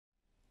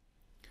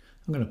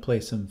I'm going to play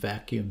some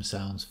vacuum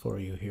sounds for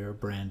you here,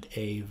 brand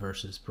A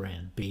versus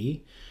brand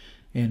B.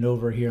 And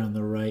over here on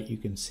the right, you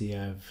can see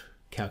I've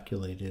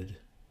calculated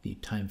the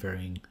time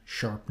varying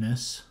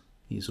sharpness,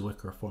 the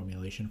Zwicker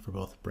formulation for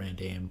both brand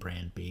A and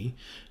brand B.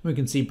 We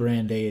can see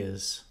brand A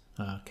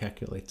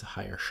calculates a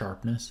higher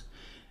sharpness.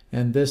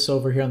 And this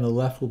over here on the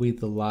left will be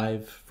the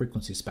live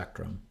frequency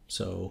spectrum.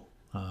 So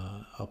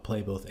I'll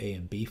play both A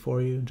and B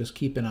for you. Just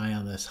keep an eye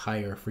on this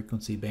higher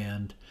frequency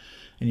band,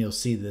 and you'll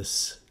see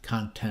this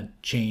content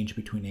change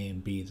between A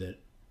and B that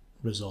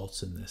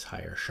results in this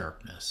higher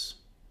sharpness.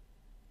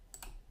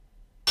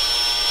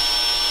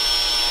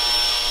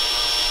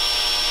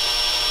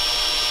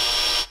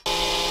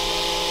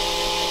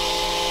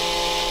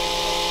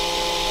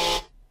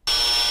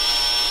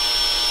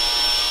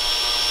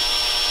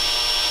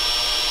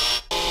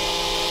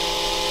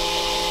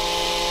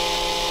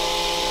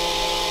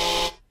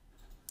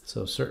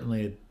 So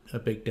certainly a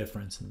big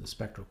difference in the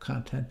spectral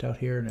content out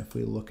here. And if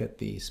we look at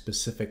the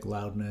specific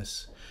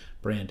loudness,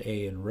 brand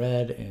A in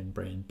red and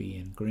brand B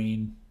in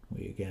green,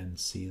 we again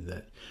see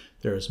that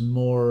there is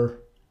more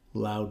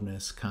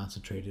loudness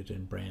concentrated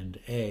in brand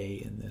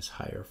A in this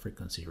higher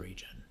frequency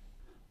region.